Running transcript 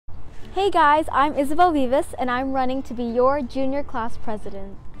Hey guys, I'm Isabelle Vivas and I'm running to be your junior class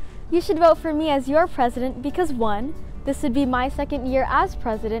president. You should vote for me as your president because 1, this would be my second year as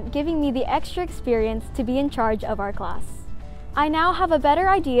president, giving me the extra experience to be in charge of our class. I now have a better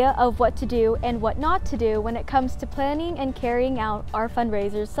idea of what to do and what not to do when it comes to planning and carrying out our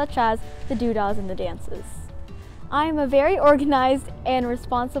fundraisers such as the doodahs and the dances. I am a very organized and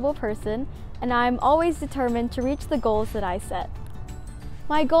responsible person and I'm always determined to reach the goals that I set.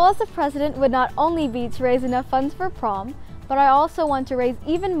 My goal as the president would not only be to raise enough funds for prom, but I also want to raise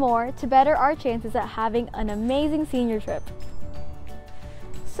even more to better our chances at having an amazing senior trip.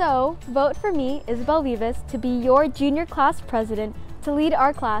 So, vote for me, Isabelle Vivas, to be your junior class president to lead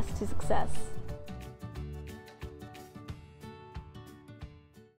our class to success.